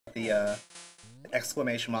the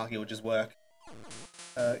exclamation mark, it would just work.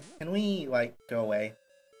 Can we, like, go away?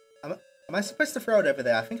 Am I supposed to throw it over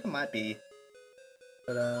there? I think I might be.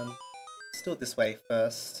 But, let's do it this way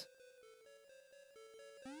first.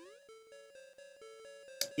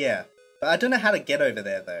 Yeah. But I don't know how to get over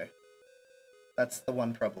there, though. That's the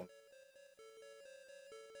one problem.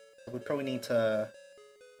 We probably need to...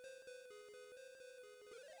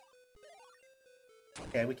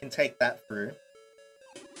 Okay, we can take that through.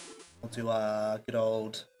 We'll do our good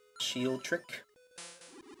old shield trick.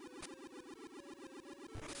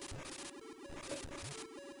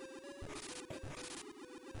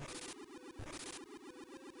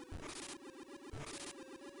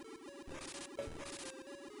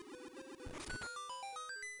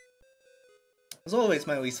 It's always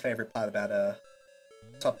my least favorite part about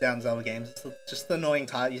top-down Zelda games. It's just the annoying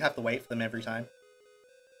part. You have to wait for them every time.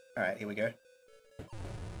 Alright, here we go.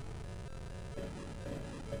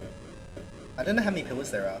 I don't know how many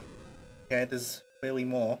pillars there are. Okay, there's clearly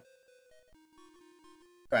more.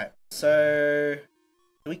 Right, so...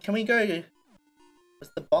 Can we go...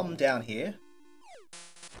 Was the bomb down here?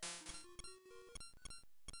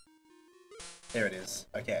 There it is.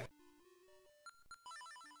 Okay.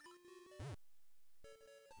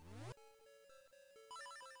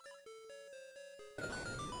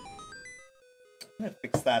 I'm gonna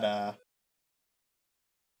fix that,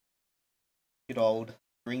 good old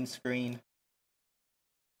green screen.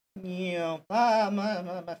 Yeah,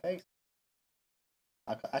 my face.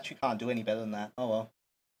 I actually can't do any better than that. Oh well.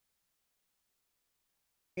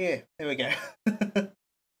 Here, there we go.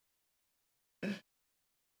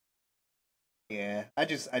 Yeah, I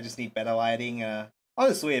just need better lighting.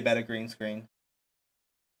 Honestly, a better green screen.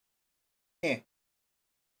 Yeah,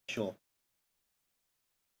 sure.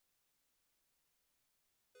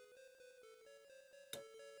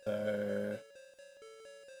 So...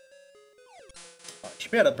 Oh, I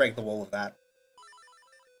should be able to break the wall with that.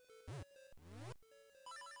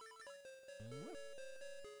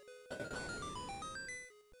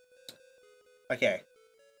 Okay.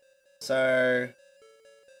 So...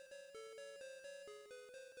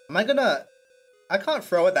 Am I gonna... I can't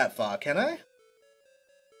throw it that far, can I?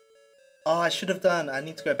 Oh, I should have done... I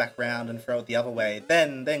need to go back round and throw it the other way.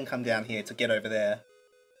 Then come down here to get over there.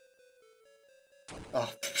 Oh,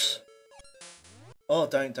 pfft. Oh,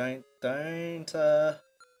 don't,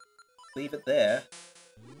 leave it there.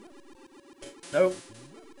 Nope.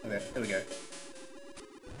 Okay, there we go.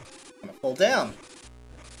 I'm gonna fall down.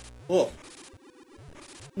 Oh.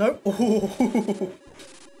 Nope. Ooh.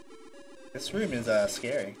 This room is,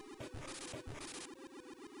 scary.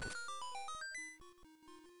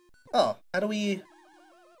 Oh, how do we...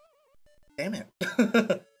 Damn it.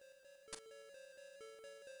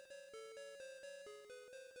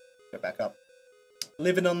 Go back up.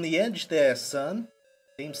 Living on the edge there, son.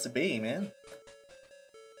 Seems to be, man.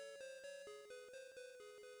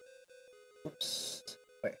 Oops.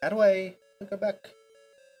 Wait, how do I go back?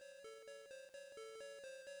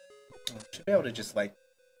 Oh, should be able to just, like,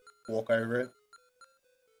 walk over it.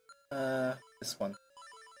 This one.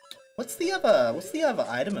 What's the other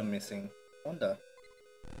item I'm missing? I wonder.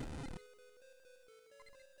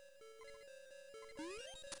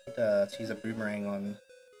 To use a boomerang on.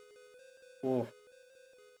 Ooh.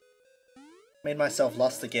 Made myself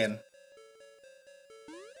lost again.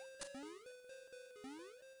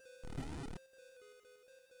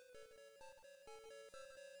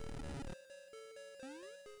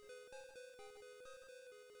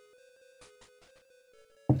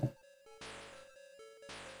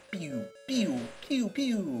 Pew, pew, pew,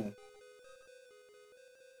 pew.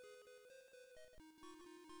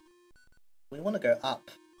 We want to go up,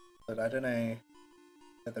 but I don't know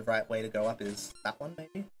if the right way to go up is that one,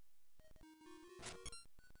 maybe?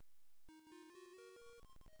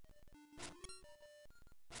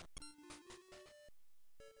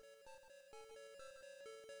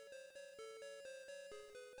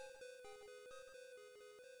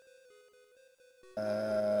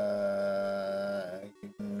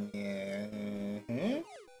 Yeah.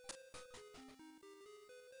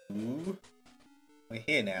 Ooh. We're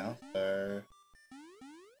here now, so...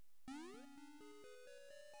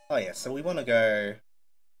 Oh yeah, so we want to go...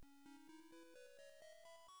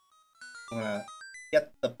 We want to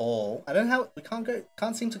get the ball. I don't know how... We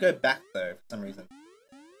can't seem to go back though, for some reason.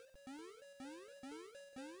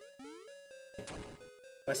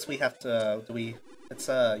 Unless we have to... Do we... It's,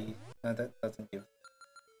 no, that doesn't give...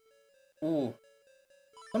 Ooh.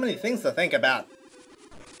 So many things to think about.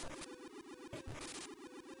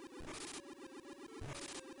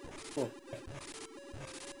 Ooh.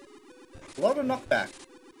 A lot of knockback.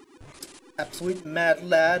 Absolute mad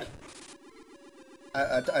lad.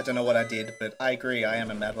 I don't know what I did, but I agree, I am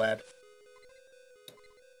a mad lad.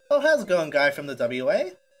 Oh, how's it going, guy from the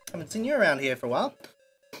WA? Haven't seen you around here for a while.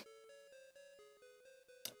 I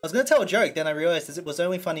was gonna tell a joke, then I realized it was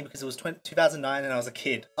only funny because it was 2009 and I was a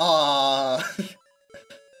kid. Ah,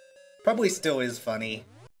 probably still is funny.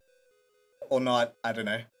 Or not, I don't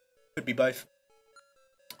know. Could be both.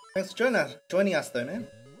 Thanks for joining us though, man.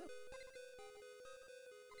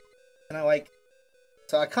 And I like...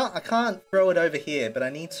 So I can't throw it over here, but I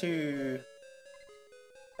need to...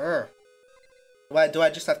 Do I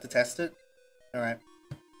just have to test it? Alright.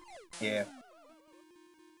 Yeah.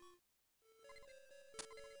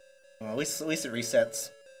 Well, at least it resets.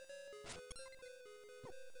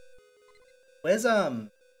 Where's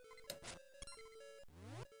one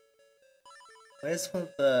of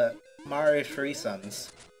the Mario 3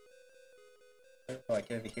 sons?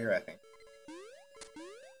 Like over here, I think.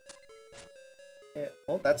 Yeah,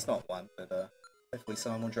 well, that's not one, but hopefully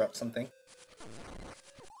someone will drop something.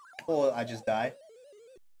 Or I just die.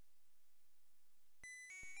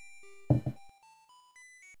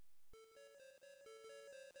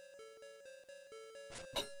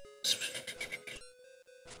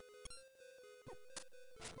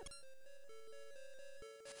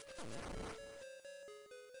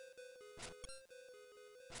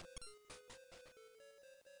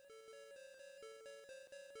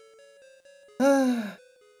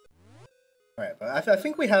 Alright, but I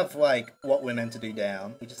think we have, like, what we're meant to do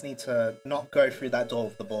down. We just need to not go through that door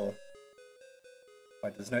with the ball.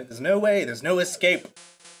 Like, there's no way, there's no escape.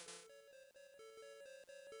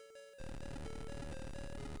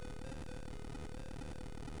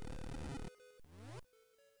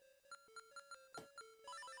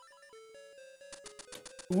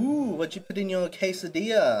 Ooh, what'd you put in your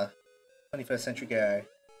quesadilla? 21st century guy.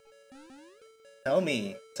 Tell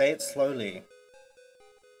me. Say it slowly.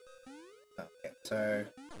 Okay, so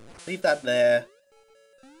leave that there.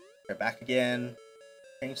 Go back again.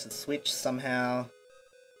 Change the switch somehow.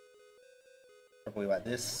 Probably like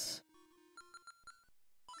this.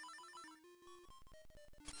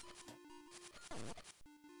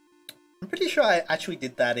 I'm pretty sure I actually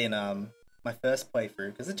did that in my first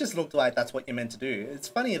playthrough, because it just looked like that's what you're meant to do. It's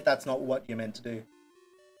funny if that's not what you're meant to do.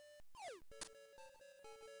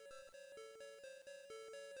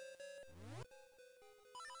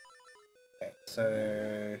 Okay,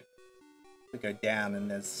 so we go down and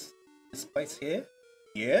there's this place here.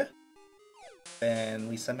 Yeah. Then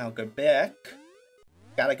we somehow go back.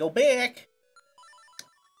 Gotta go back!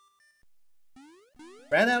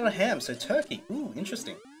 Ran out of ham, so turkey. Ooh,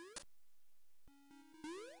 interesting.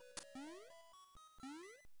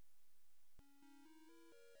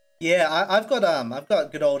 Yeah, I've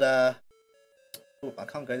got good old, Ooh, I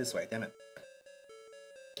can't go this way, damn it.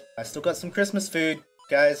 I still got some Christmas food,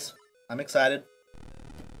 guys. I'm excited.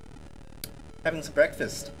 Having some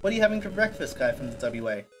breakfast. What are you having for breakfast, guy from the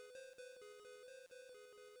WA?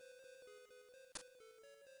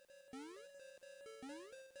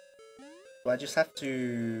 Do I just have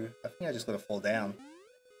to... I think I just gotta fall down.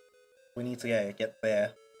 We need to get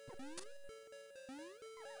there.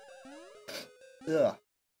 Ugh.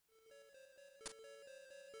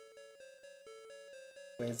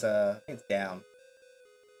 Where's, it's down.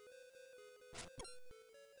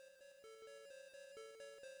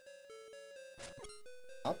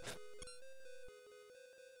 Up.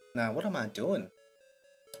 Now, what am I doing?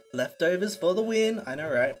 Leftovers for the win, I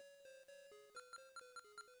know, right?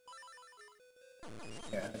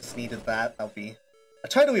 Yeah, I just needed that, that'll be... I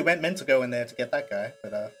totally meant to go in there to get that guy,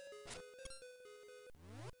 but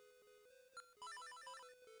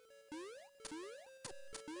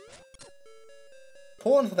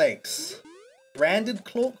cornflakes! Branded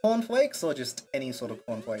cornflakes, or just any sort of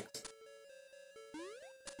cornflakes?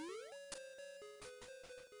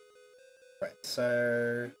 Right,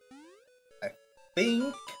 so... I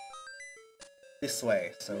think... this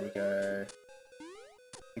way, so we go...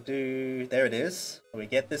 We do... there it is. We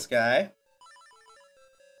get this guy.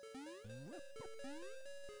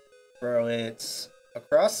 Throw it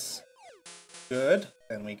across. Good.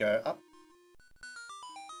 Then we go up.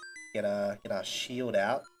 Get our shield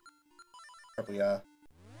out. Probably a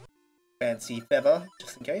fancy feather,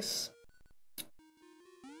 just in case.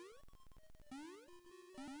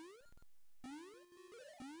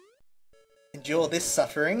 Endure this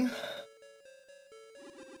suffering.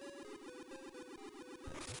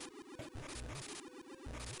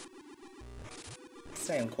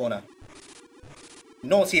 Same corner.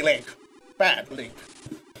 Naughty Link! Bad Link!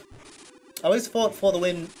 I always thought for the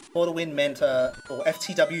win meant, or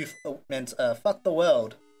FTW meant, fuck the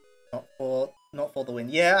world. Not for not for the win.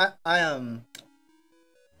 Yeah,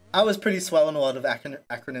 I was pretty swell on a lot of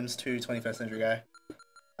acronyms too, 21st Century Guy.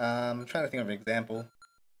 I'm trying to think of an example.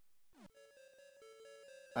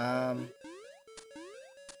 Oh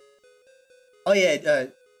yeah,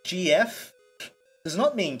 GF does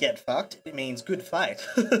not mean get fucked, it means good fight.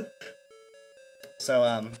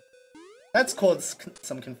 So, that's caused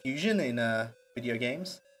some confusion in, video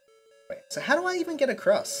games. Wait, so how do I even get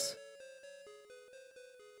across?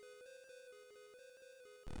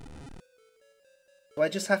 Do I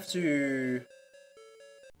just have to...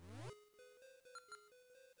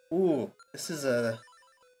 Ooh, this is a...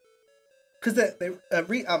 Because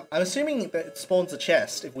I'm assuming that it spawns a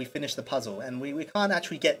chest if we finish the puzzle, and we can't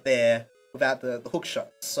actually get there without the hook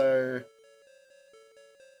shot, so...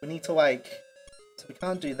 We need to, like... So we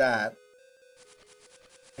can't do that.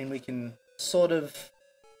 And we can sort of...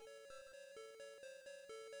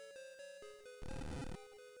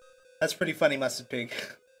 That's pretty funny, Mustard Pig.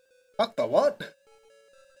 Fuck the what?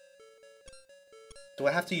 Do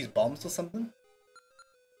I have to use bombs or something?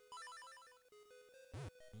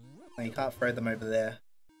 No, you can't throw them over there.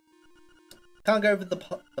 Can't go over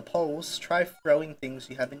the poles. Try throwing things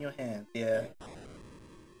you have in your hand. Yeah.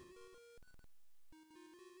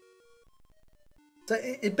 So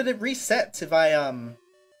but it resets if I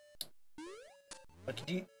I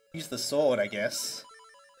could use the sword, I guess.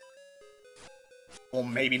 Or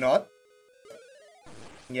maybe not.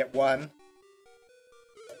 Get one.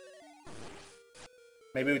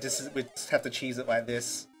 Maybe we just have to cheese it like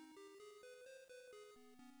this.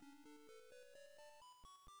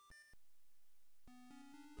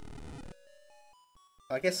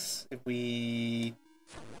 I guess if we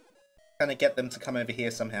kind of get them to come over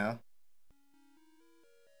here somehow.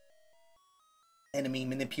 Enemy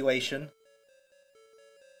manipulation.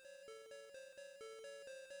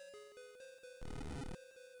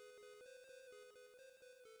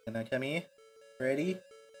 Can I come here? Ready?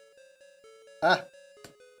 Ah!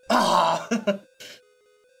 Ah!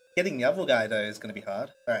 Getting the other guy though is gonna be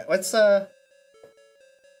hard. Alright, let's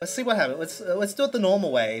see what happens. Let's do it the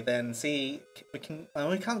normal way, then see we can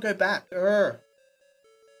we can't go back. Urgh.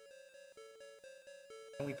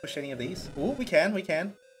 Can we push any of these? Ooh, we can.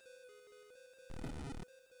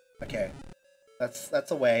 Okay.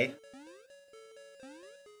 That's a way.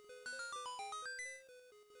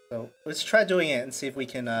 So let's try doing it and see if we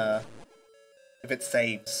can if it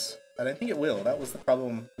saves. I don't think it will. That was the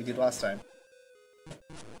problem we did last time.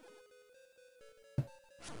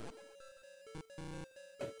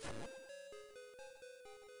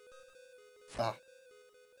 Ah.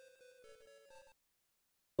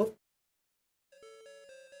 Oh.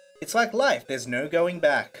 It's like life. There's no going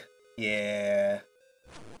back. Yeah.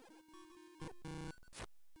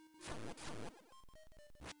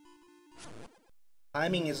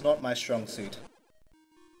 Timing is not my strong suit.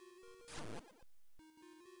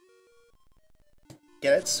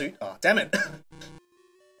 Get it? Suit? Oh, damn it!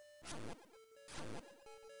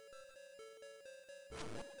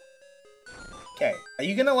 Okay, are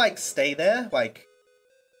you gonna, like, stay there? Like...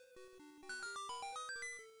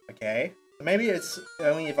 Okay. Maybe it's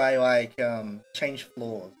only if I, like, change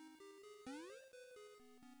floors.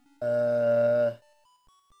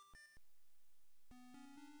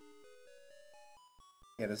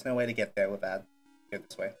 Yeah, there's no way to get there with that. Go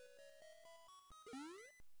this way.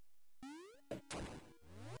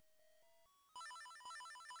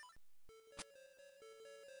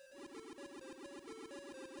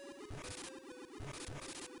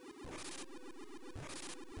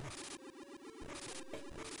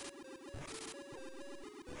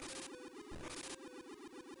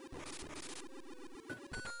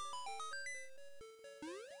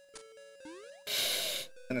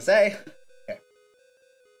 Gonna say. Okay.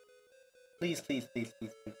 Please.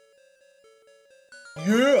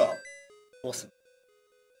 Yeah! Awesome.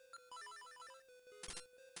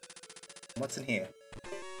 What's in here?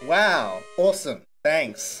 Wow! Awesome.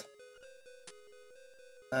 Thanks.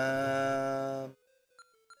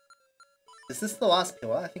 Is this the last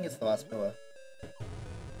pillar? I think it's the last pillar.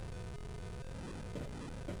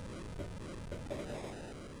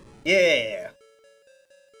 Yeah!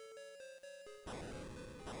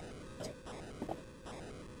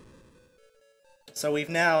 So we've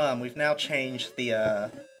now changed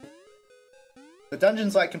the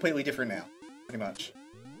dungeon's like completely different now, pretty much.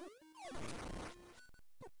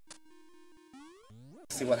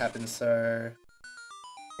 Let's see what happens. So,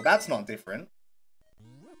 well, that's not different.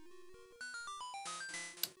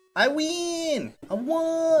 I win! I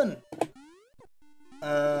won!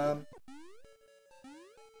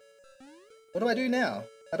 What do I do now?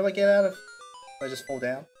 How do I get out of? Do I just fall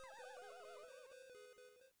down?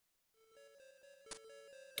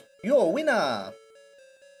 You're a winner!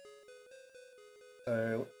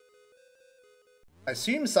 So, I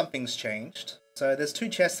assume something's changed. So there's 2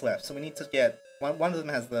 chests left, so we need to get... One of them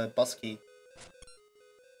has the boss key.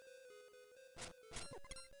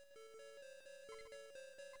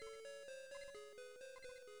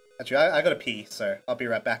 Actually, I gotta pee, so I'll be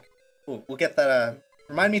right back. We'll get that,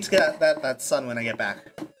 remind me to get that sun when I get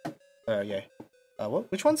back. Yeah.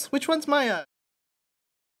 Which one's my,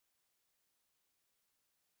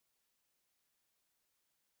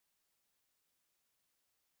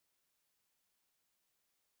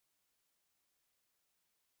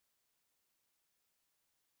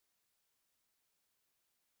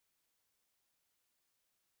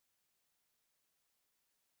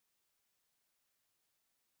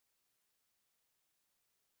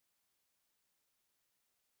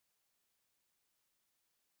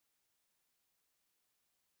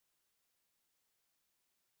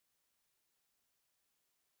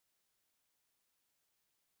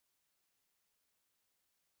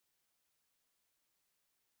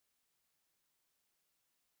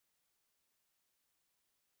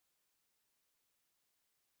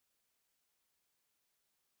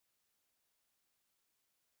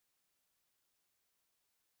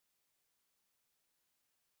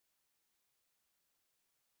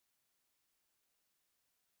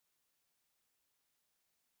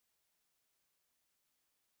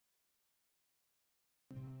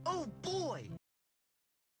 Oh boy!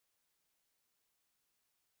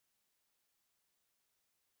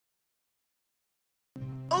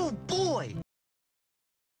 Oh boy!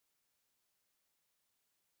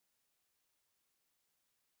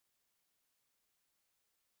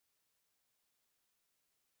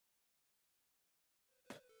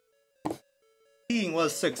 peeing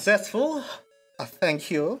was successful.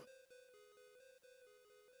 Thank you.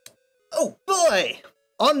 Oh boy!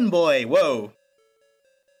 On boy, whoa.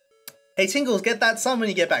 Hey Tingles, get that sun when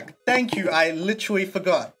you get back. Thank you, I literally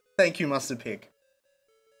forgot. Thank you, Mustard Pig.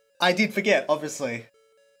 I did forget, obviously.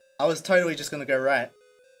 I was totally just gonna go right.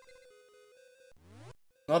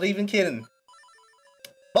 Not even kidding.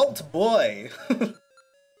 Bolt boy!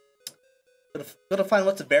 gotta find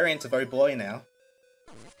lots of variants of oh boy now.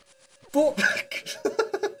 There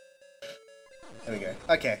we go.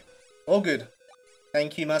 Okay. All good.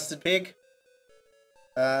 Thank you, Mustard Pig.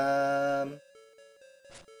 Boink,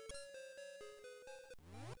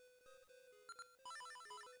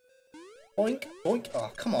 boink.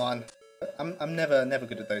 Oh, come on. I'm never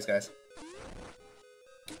good at those guys.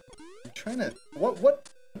 I'm trying to... What?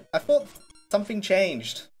 I thought something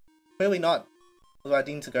changed. Clearly not. Although I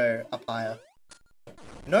need to go up higher.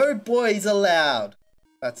 No boys allowed!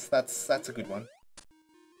 That's a good one.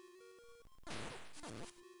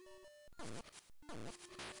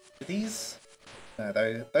 Do these... No,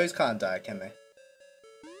 those can't die, can they?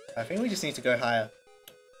 I think we just need to go higher.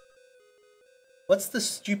 What's the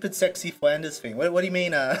stupid sexy Flanders thing? What do you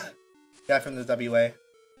mean, guy from the WA?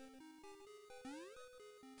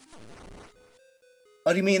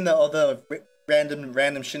 Oh, do you mean the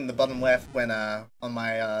random shit in the bottom left when on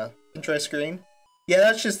my intro screen? Yeah,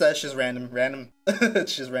 that's just random.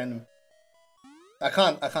 It's just random. I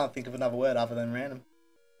can't think of another word other than random.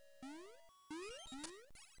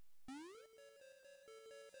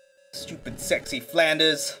 Stupid sexy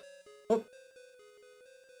Flanders. Oh.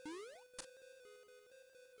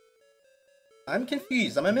 I'm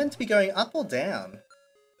confused. Am I meant to be going up or down?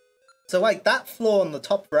 So like that floor on the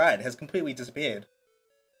top right has completely disappeared.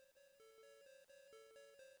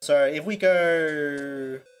 So if we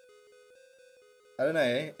go... I don't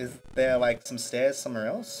know, is there like some stairs somewhere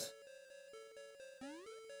else?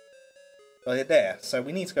 Oh, they're there, so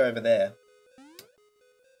we need to go over there.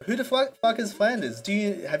 Who the fuck is Flanders?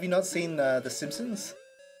 Have you not seen The Simpsons?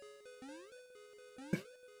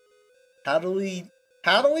 How do we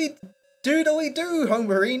do, Home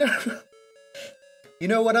Marino? You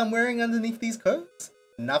know what I'm wearing underneath these coats?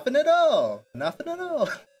 Nothing at all. Nothing at all.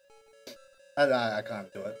 I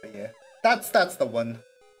can't do it, but yeah. That's the one.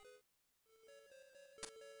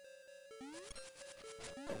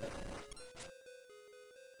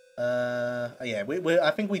 Oh yeah,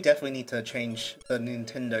 I think we definitely need to change the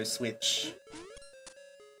Nintendo Switch.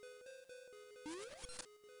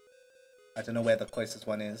 I don't know where the closest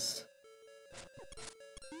one is.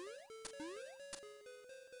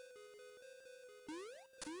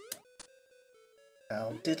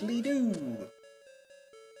 How diddly do?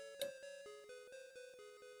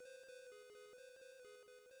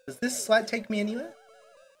 Does this slide take me anywhere?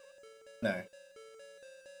 No.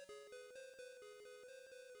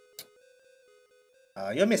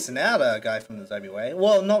 You're missing out, guy from the WA.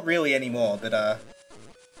 Well, not really anymore, but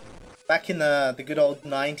back in the good old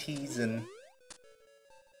 90s, and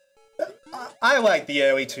I like the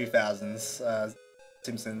early 2000s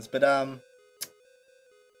Simpsons, but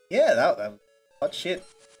yeah, that was hot shit.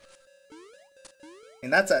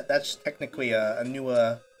 And that's technically a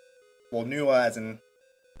newer, well, newer as in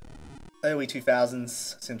early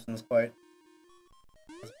 2000s Simpsons quote,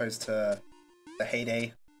 as opposed to the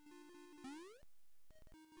heyday.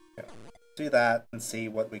 Yeah. Do that and see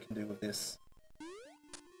what we can do with this.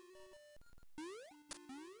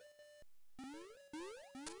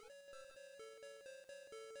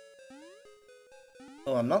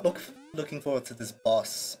 Oh, I'm not looking forward to this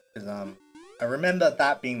boss, because I remember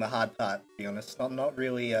that being the hard part, to be honest. Not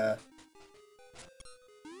really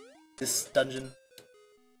this dungeon.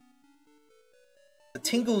 The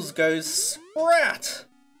Tingles goes sprat!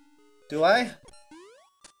 Do I?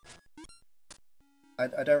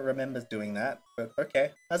 I don't remember doing that, but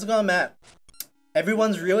okay. How's it going, Matt?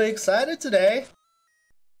 Everyone's really excited today.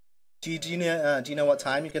 Do you know what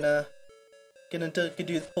time you're gonna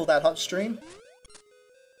pull that hot stream?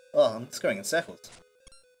 Oh, I'm just going in circles.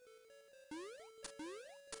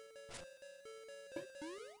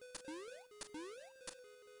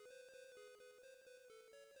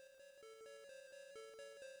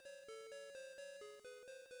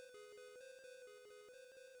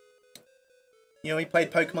 You know, we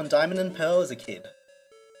played Pokemon Diamond and Pearl as a kid.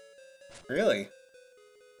 Really?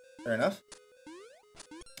 Fair enough.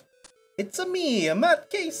 It's me, Matt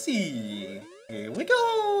Casey. Here we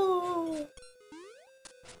go.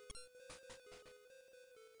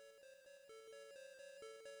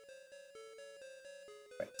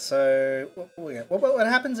 Right, so what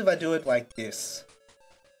happens if I do it like this?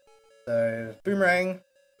 So boomerang.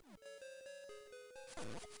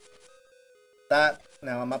 That.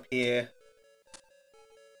 Now I'm up here.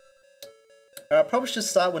 I probably should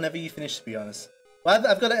start whenever you finish, to be honest. Well,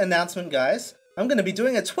 I've got an announcement, guys. I'm going to be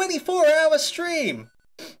doing a 24-hour stream!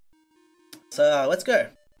 So, let's go.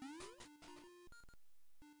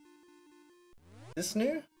 This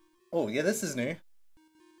new? Oh, yeah, this is new.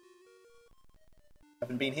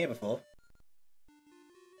 Haven't been here before.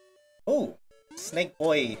 Oh, Snake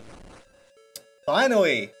Boy.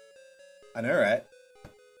 Finally! I know, right?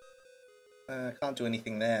 Can't do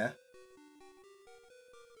anything there.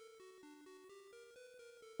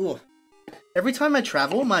 Ooh. Every time I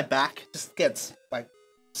travel, my back just gets, like,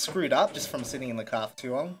 screwed up just from sitting in the car for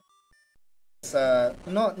too long. It's,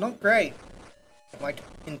 not great. I'm, like,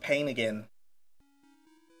 in pain again.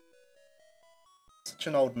 Such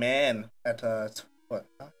an old man at, what,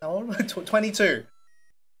 how old? 22.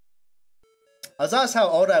 I was asked how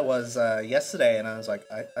old I was, yesterday, and I was like,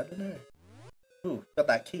 I don't know. Ooh, got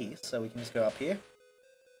that key, so we can just go up here.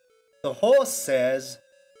 The horse says,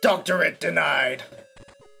 "Doctorate denied!"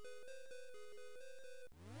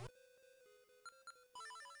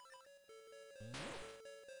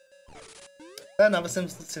 Another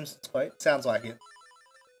Simpsons quote. Sounds like it.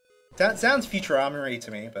 Sounds Futurama-y to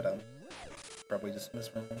me, but probably just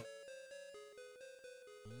misremembering.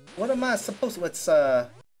 What am I supposed to? Let's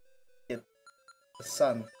get the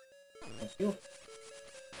sun. Thank you.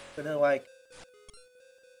 Gonna like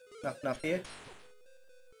nothing up here.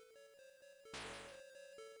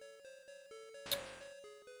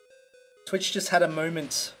 Twitch just had a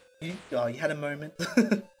moment. You had a moment.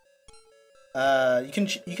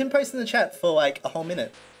 You can post in the chat for like a whole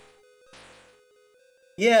minute.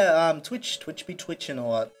 Yeah, Twitch be twitching a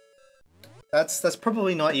lot. That's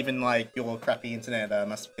probably not even like your crappy internet,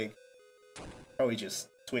 must be. Probably just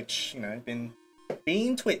Twitch, you know,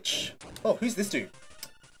 being Twitch. Oh, who's this dude?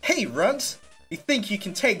 Hey, Runt! You think you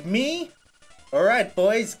can take me? Alright,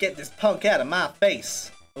 boys, get this punk out of my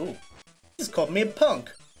face. Ooh, he just called me a punk.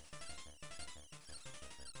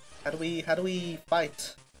 How do we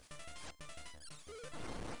fight?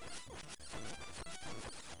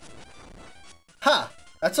 Ha!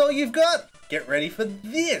 That's all you've got? Get ready for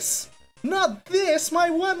this! Not this, my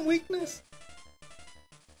one weakness!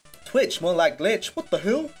 Twitch, more like glitch. What the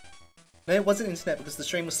hell? No, it wasn't internet because the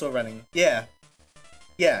stream was still running. Yeah.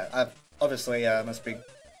 Yeah, obviously, must be.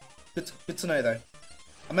 Good to know, though.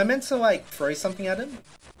 Am I meant to, like, throw something at him?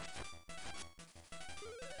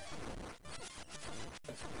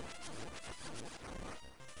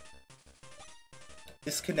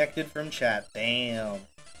 Disconnected from chat. Damn.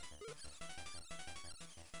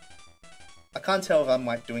 I can't tell if I'm,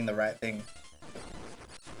 like, doing the right thing.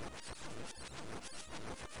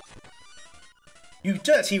 You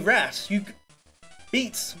dirty rat! You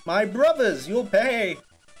beat my brothers! You'll pay!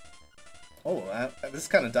 Oh, this is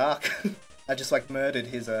kind of dark. I just, like, murdered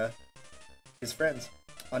his friends.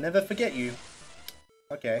 I'll never forget you.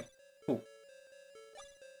 Okay, cool.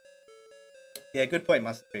 Yeah, good point,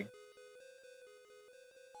 Mustard Pig.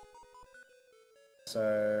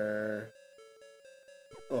 So...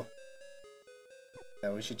 Oh.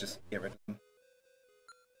 Yeah, we should just get rid of him.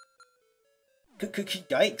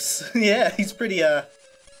 Yikes. Yeah, he's pretty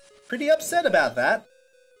upset about that.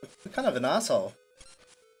 We're kind of an asshole.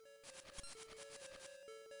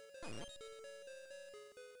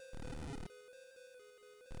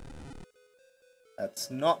 That's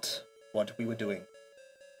not what we were doing.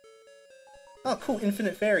 Oh, cool,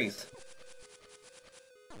 infinite fairies.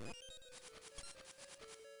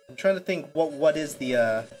 I'm trying to think what is the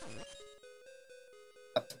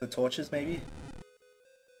up to the torches maybe?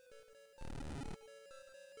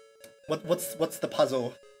 What's the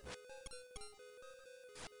puzzle?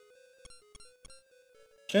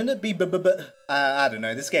 Shouldn't it be I don't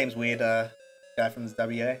know, this game's weird, guy from the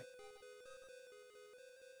WA.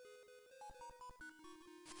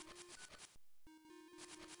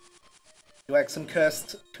 You like some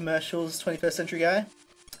cursed commercials, 21st century guy?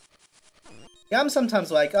 Yeah, I'm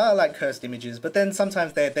sometimes like, oh, I like cursed images, but then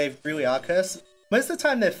sometimes they really are cursed. Most of the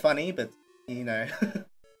time they're funny, but, you know,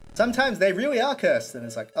 sometimes they really are cursed, and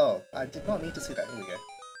it's like, oh, I did not need to see that. Here we go.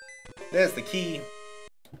 There's the key.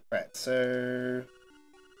 Right, so...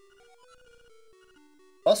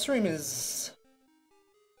 boss room is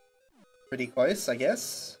pretty close, I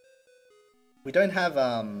guess. We don't have,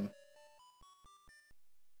 oh,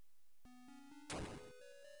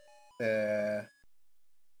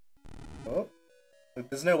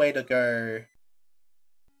 there's no way to go.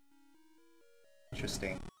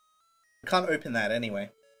 Interesting. We can't open that anyway.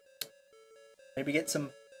 Maybe get some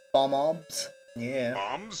bombs. Yeah.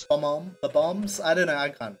 Bombs? Bombs? I don't know, I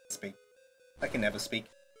can't speak. I can never speak.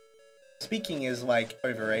 Speaking is, like,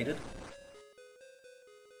 overrated.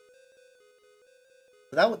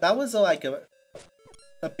 That was, like,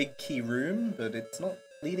 a big key room, but it's not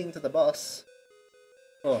leading to the boss.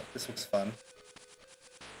 Oh, this looks fun.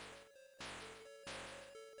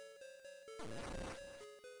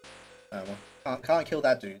 Oh, well, can't kill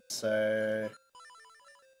that dude, so...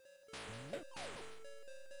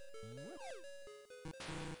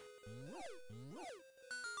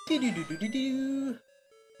 Do-do-do-do-do-do.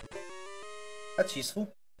 That's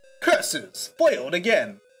useful. Curses! Foiled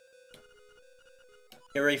again!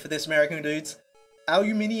 Get ready for this, American dudes.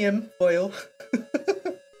 Aluminium foil.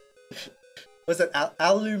 Was it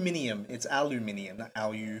aluminium? It's aluminium, not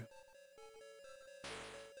alu.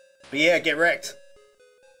 But yeah, get wrecked.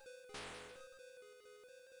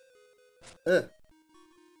 Ugh.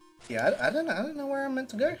 Yeah, I don't know where I'm meant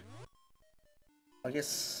to go. I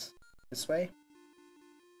guess this way.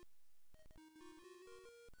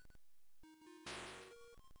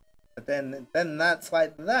 But then that's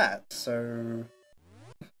like that, so...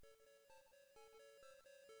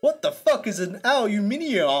 What the fuck is an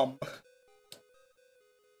aluminium?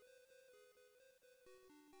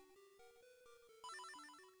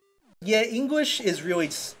 Yeah, English is really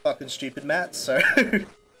fucking stupid, Matt, so...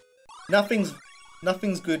 nothing's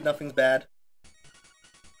good, nothing's bad.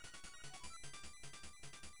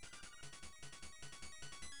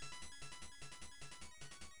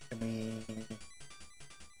 Can we...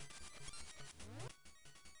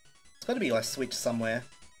 It's gotta be like switch somewhere.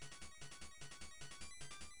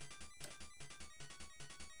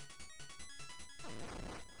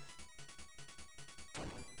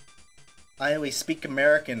 I always speak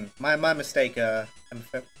American. My mistake,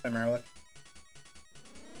 American.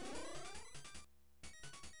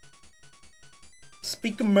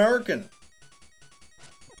 Speak American.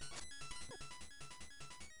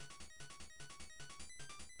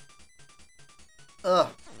 Ugh,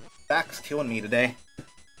 back's killing me today.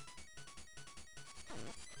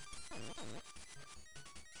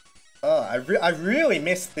 Oh, I really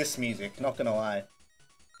missed this music, not gonna lie.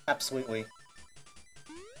 Absolutely.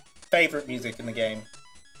 Favorite music in the game.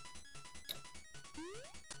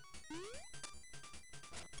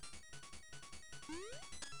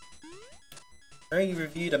 I already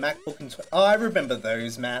reviewed a MacBook in oh, I remember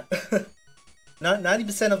those, Matt.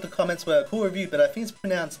 90% of the comments were a cool review, but I think it's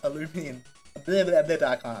pronounced aluminum. Blah, blah, blah, blah.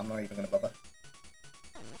 I can't, I'm not even gonna bother.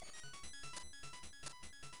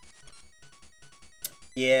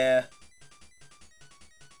 Yeah.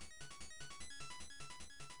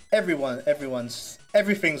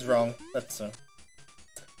 Everything's wrong. That's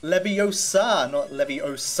Leviosa, not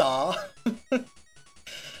Leviosa.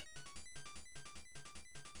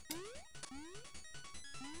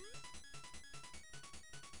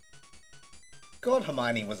 God,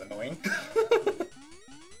 Hermione was annoying.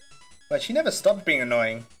 But she never stopped being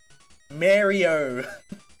annoying. Mario.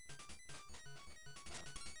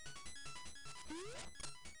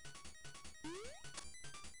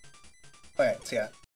 Alright. So yeah,